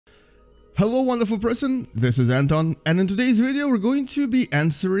Hello wonderful person, this is Anton, and in today's video we're going to be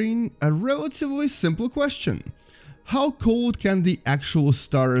answering a relatively simple question. How cold can the actual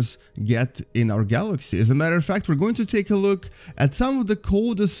stars get in our galaxy? As a matter of fact, we're going to take a look at some of the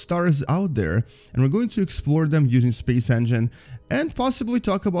coldest stars out there, and we're going to explore them using Space Engine and possibly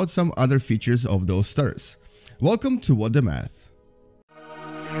talk about some other features of those stars. Welcome to What the Math.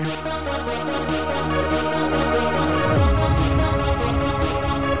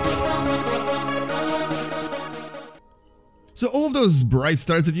 So all of those bright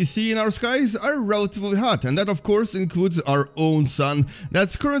stars that you see in our skies are relatively hot, and that of course includes our own sun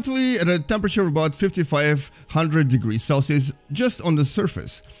that's currently at a temperature of about 5500 degrees Celsius just on the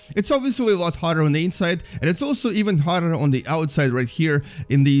surface. It's obviously a lot hotter on the inside, and it's also even hotter on the outside right here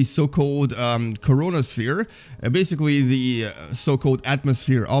in the so-called coronosphere, basically the so-called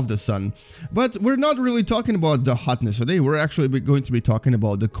atmosphere of the sun. But we're not really talking about the hotness today, we're actually going to be talking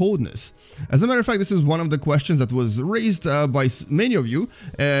about the coldness. As a matter of fact, this is one of the questions that was raised by many of you,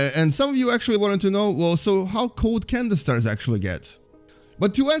 and some of you actually wanted to know, well, so how cold can the stars actually get?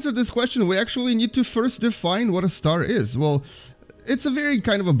 But to answer this question, we actually need to first define what a star is. Well, it's a very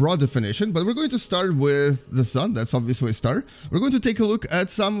kind of a broad definition, but we're going to start with the sun. That's obviously a star. We're going to take a look at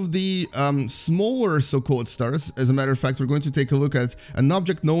some of the smaller so-called stars. As a matter of fact, we're going to take a look at an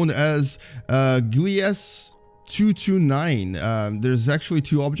object known as Cygnus X1. There's actually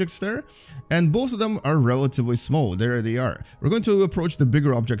two objects there, and both of them are relatively small. There they are. We're going to approach the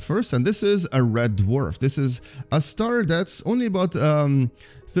bigger object first, and this is a red dwarf. This is a star that's only about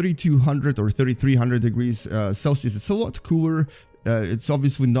 3200 or 3300 degrees Celsius. It's a lot cooler. It's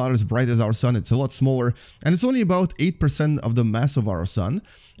obviously not as bright as our sun. It's a lot smaller, and it's only about 8% of the mass of our sun.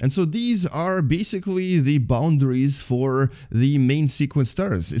 And so these are basically the boundaries for the main sequence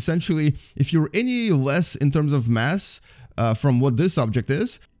stars. Essentially, if you're any less in terms of mass from what this object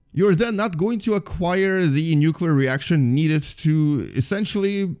is, you're then not going to acquire the nuclear reaction needed to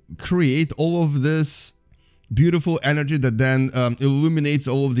essentially create all of this beautiful energy that then illuminates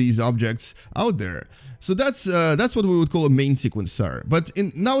all of these objects out there. So that's what we would call a main sequence star. But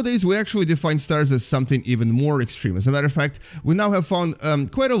nowadays we actually define stars as something even more extreme. As a matter of fact, we now have found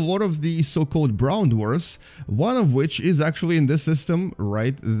quite a lot of the so-called brown dwarfs, one of which is actually in this system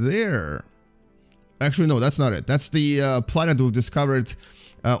right there. Actually, no, that's not it. That's the planet we've discovered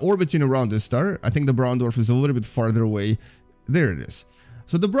orbiting around this star. I think the brown dwarf is a little bit farther away. There it is.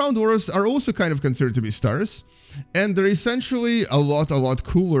 So the brown dwarfs are also kind of considered to be stars, and they're essentially a lot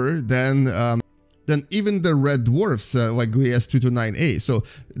cooler than even the red dwarfs like Cygnus X1a. So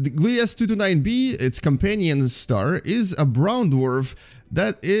the Cygnus X1b, its companion star, is a brown dwarf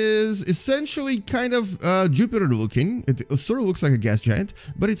that is essentially kind of Jupiter looking. It sort of looks like a gas giant,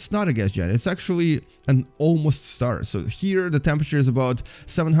 but it's not a gas giant. It's actually an almost star. So here the temperature is about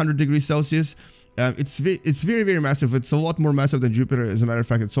 700 degrees Celsius. It's very massive. It's a lot more massive than Jupiter. As a matter of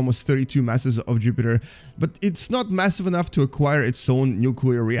fact, it's almost 32 masses of Jupiter, but it's not massive enough to acquire its own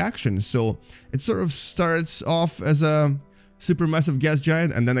nuclear reaction. So it sort of starts off as a supermassive gas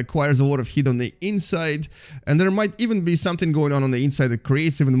giant and then acquires a lot of heat on the inside, and there might even be something going on the inside that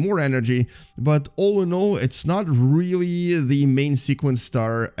creates even more energy. But all in all, it's not really the main sequence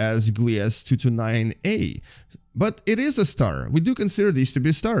star as Cygnus X1a, but it is a star. We do consider these to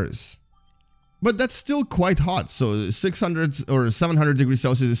be stars. But that's still quite hot, so 600 or 700 degrees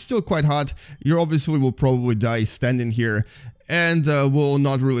Celsius is still quite hot. You obviously will probably die standing here, and will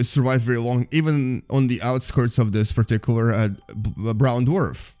not really survive very long, even on the outskirts of this particular brown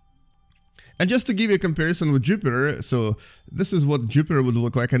dwarf. And just to give you a comparison with Jupiter, so this is what Jupiter would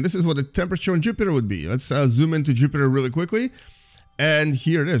look like, and this is what the temperature on Jupiter would be. Let's zoom into Jupiter really quickly. And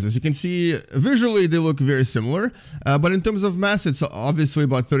here it is. As you can see, visually they look very similar, but in terms of mass, it's obviously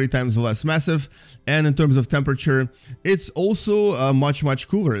about 30 times less massive, and in terms of temperature, it's also much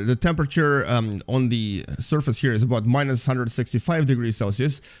cooler. The temperature on the surface here is about minus 165 degrees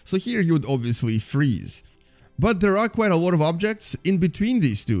Celsius, so here you would obviously freeze. But there are quite a lot of objects in between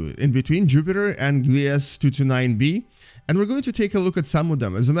these two, in between Jupiter and Cygnus X1b. And we're going to take a look at some of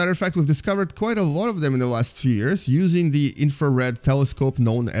them. As a matter of fact, we've discovered quite a lot of them in the last few years using the infrared telescope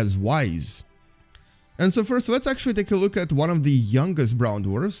known as WISE. And so first, let's actually take a look at one of the youngest brown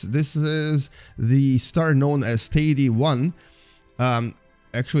dwarfs. This is the star known as Teide-1.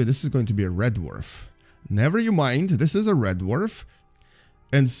 Actually, this is going to be a red dwarf. Never you mind, this is a red dwarf.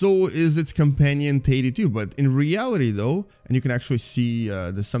 And so is its companion Teide-2, but in reality though, and you can actually see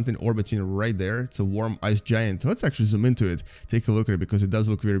there's something orbiting right there. It's a warm ice giant. Let's actually zoom into it, take a look at it, because it does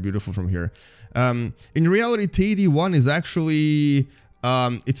look very beautiful from here. In reality, Teide-1 is actually,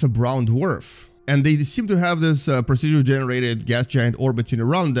 it's a brown dwarf. and they seem to have this procedurally generated gas giant orbiting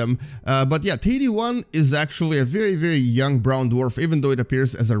around them. But yeah, TD1 is actually a very, very young brown dwarf, even though it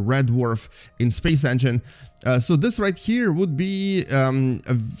appears as a red dwarf in Space Engine. So this right here would be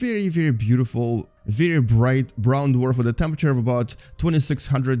a very, very beautiful, very bright brown dwarf with a temperature of about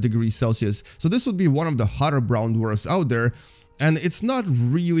 2600 degrees Celsius. So this would be one of the hotter brown dwarfs out there. And it's not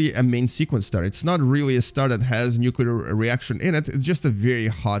really a main sequence star. It's not really a star that has nuclear reaction in it. It's just a very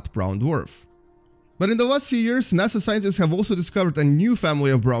hot brown dwarf. But in the last few years, NASA scientists have also discovered a new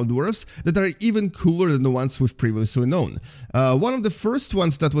family of brown dwarfs that are even cooler than the ones we've previously known. One of the first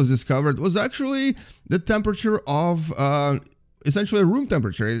ones that was discovered was actually the temperature of essentially a room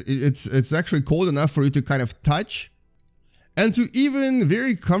temperature. It's actually cold enough for you to kind of touch and to even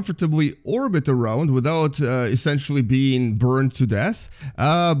very comfortably orbit around without essentially being burned to death.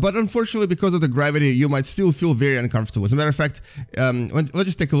 But unfortunately, because of the gravity, you might still feel very uncomfortable. As a matter of fact, let's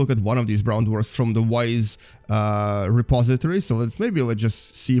just take a look at one of these brown dwarfs from the WISE repository. So let's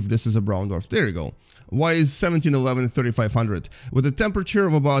just see if this is a brown dwarf. There you go. WISE 1711 3500 with a temperature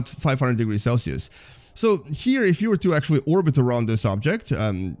of about 500 degrees Celsius. So here, if you were to actually orbit around this object,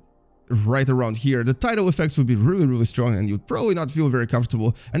 right around here, the tidal effects would be really, really strong and you'd probably not feel very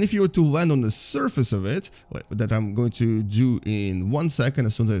comfortable. And if you were to land on the surface of it, that I'm going to do in 1 second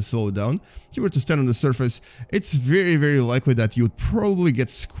as soon as I slow it down, if you were to stand on the surface, it's very, very likely that you would probably get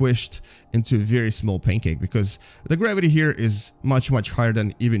squished into a very small pancake because the gravity here is much, much higher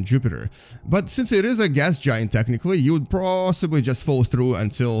than even Jupiter. But since it is a gas giant technically, you would possibly just fall through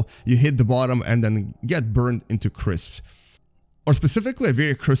until you hit the bottom and then get burned into crisps. Or specifically a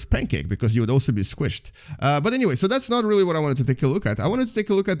very crisp pancake, because you would also be squished. But anyway, so that's not really what I wanted to take a look at. I wanted to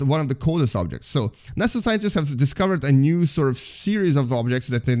take a look at one of the coldest objects. So NASA scientists have discovered a new sort of series of objects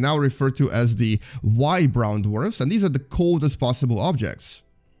that they now refer to as the Y-brown dwarfs, and these are the coldest possible objects.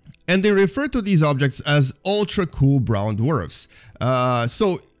 And they refer to these objects as ultra cool brown dwarfs.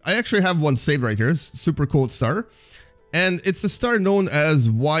 So I actually have one saved right here, super cold star. And it's a star known as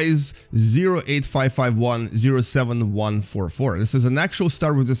WISE 08551-07144. This is an actual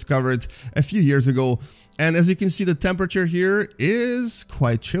star we discovered a few years ago. And as you can see, the temperature here is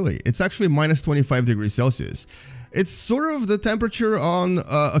quite chilly. It's actually minus 25 degrees Celsius. It's sort of the temperature on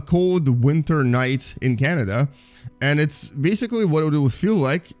a cold winter night in Canada. And it's basically what it would feel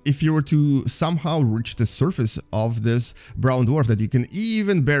like if you were to somehow reach the surface of this brown dwarf that you can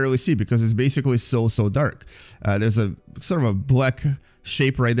even barely see because it's basically so dark. There's a sort of a black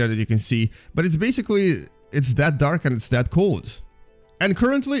shape right there that you can see, but it's that dark and it's that cold. And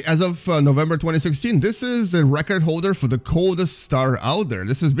currently, as of November 2016, this is the record holder for the coldest star out there.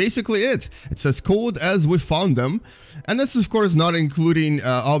 This is basically it. It's as cold as we found them. And this is, of course, not including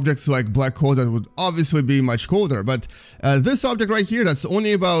objects like black holes that would obviously be much colder. But this object right here, that's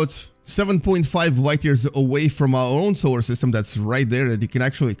only about 7.5 light years away from our own solar system, that's right there that you can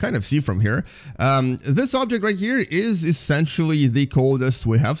actually kind of see from here. This object right here is essentially the coldest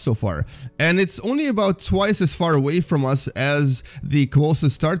we have so far. And it's only about twice as far away from us as the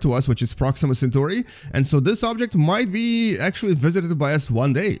closest star to us, which is Proxima Centauri. And so this object might be actually visited by us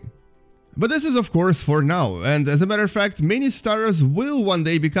one day. But this is of course for now, and as a matter of fact, many stars will one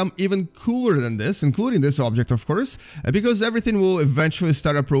day become even cooler than this, including this object of course, because everything will eventually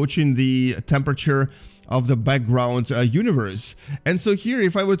start approaching the temperature of the background universe. And so here,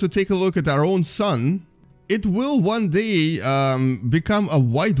 if I were to take a look at our own sun, it will one day become a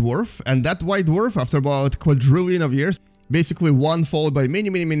white dwarf, and that white dwarf, after about quadrillion of years, basically one followed by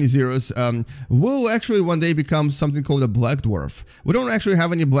many zeros, will actually one day become something called a black dwarf. We don't actually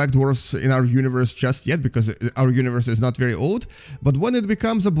have any black dwarfs in our universe just yet because our universe is not very old, but when it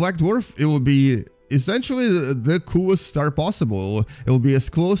becomes a black dwarf, it will be essentially the coolest star possible. It will be as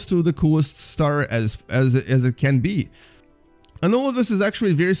close to the coolest star as it can be. And all of this is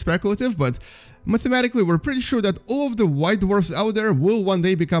actually very speculative, but mathematically we're pretty sure that all of the white dwarfs out there will one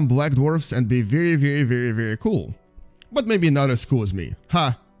day become black dwarfs and be very cool. But maybe not as cool as me.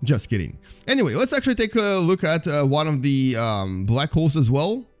 Ha, just kidding. Anyway, let's actually take a look at one of the black holes as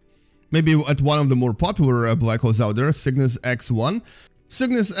well. Maybe at one of the more popular black holes out there, Cygnus X1.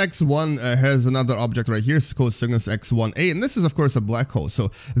 Cygnus X1 has another object right here, it's called Cygnus X1a, and this is of course a black hole.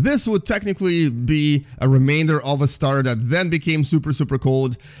 So this would technically be a remainder of a star that then became super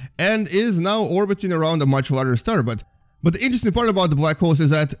cold and is now orbiting around a much larger star. But the interesting part about the black holes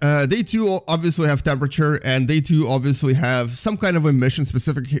is that they too obviously have temperature, and they too obviously have some kind of emission.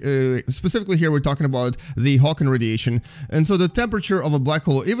 Specifically here we're talking about the Hawking radiation. And so the temperature of a black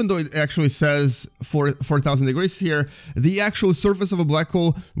hole, even though it actually says 4,000 degrees here, the actual surface of a black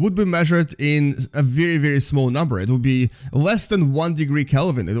hole would be measured in a very small number. It would be less than 1 degree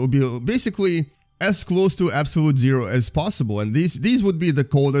Kelvin. It would be basically as close to absolute zero as possible, and these would be the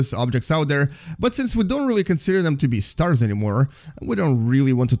coldest objects out there. But since we don't really consider them to be stars anymore, we don't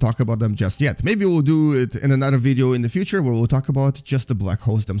really want to talk about them just yet. Maybe we'll do it in another video in the future where we'll talk about just the black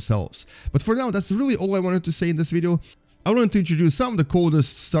holes themselves. But for now, that's really all I wanted to say in this video. I wanted to introduce some of the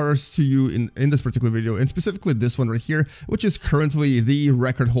coldest stars to you in this particular video, and specifically this one right here, which is currently the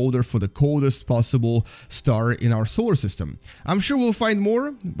record holder for the coldest possible star in our solar system. I'm sure we'll find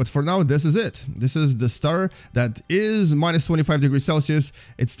more, but for now, this is it. This is the star that is minus 25 degrees Celsius.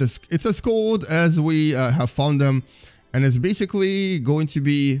 It's as cold as we have found them, and it's basically going to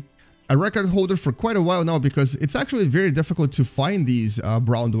be a record holder for quite a while now, because it's actually very difficult to find these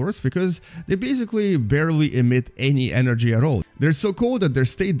brown dwarfs because they basically barely emit any energy at all. They're so cold that they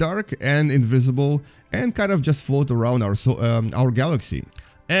stay dark and invisible and kind of just float around our galaxy.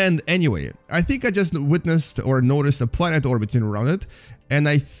 And anyway, I think I just witnessed or noticed a planet orbiting around it, and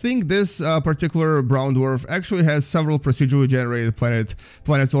I think this particular brown dwarf actually has several procedurally generated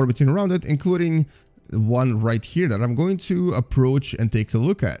planets orbiting around it, including one right here that I'm going to approach and take a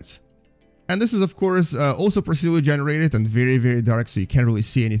look at. And this is, of course, also procedurally generated and very, very dark, so you can't really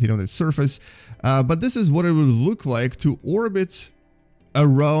see anything on its surface. But this is what it would look like to orbit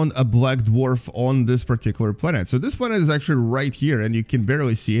around a black dwarf on this particular planet. So this planet is actually right here, and you can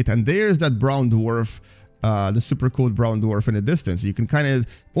barely see it. And there's that brown dwarf, the super cold brown dwarf in the distance. You can kind of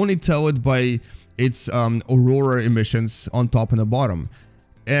only tell it by its aurora emissions on top and the bottom.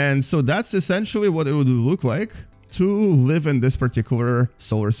 And so that's essentially what it would look like to live in this particular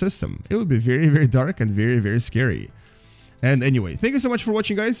solar system. It would be very, very dark and very, very scary. And anyway, thank you so much for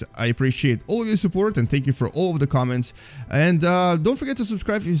watching, guys. I appreciate all of your support, and thank you for all of the comments. And don't forget to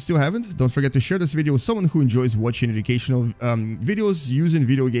subscribe if you still haven't. Don't forget to share this video with someone who enjoys watching educational videos using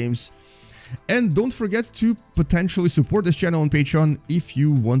video games. And don't forget to potentially support this channel on Patreon if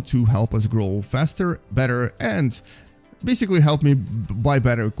you want to help us grow faster, better, and basically help me buy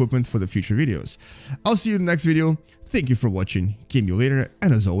better equipment for the future videos. I'll see you in the next video. Thank you for watching. Game you later,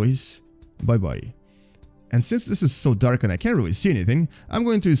 and as always, bye bye. And since this is so dark and I can't really see anything, I'm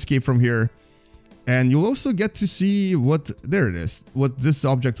going to escape from here, and you'll also get to see what this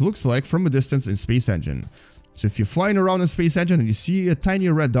object looks like from a distance in Space Engine. So if you're flying around a Space Engine and you see a tiny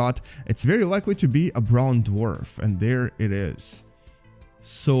red dot, it's very likely to be a brown dwarf, and there it is.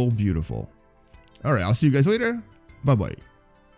 So beautiful. Alright, I'll see you guys later. Bye-bye.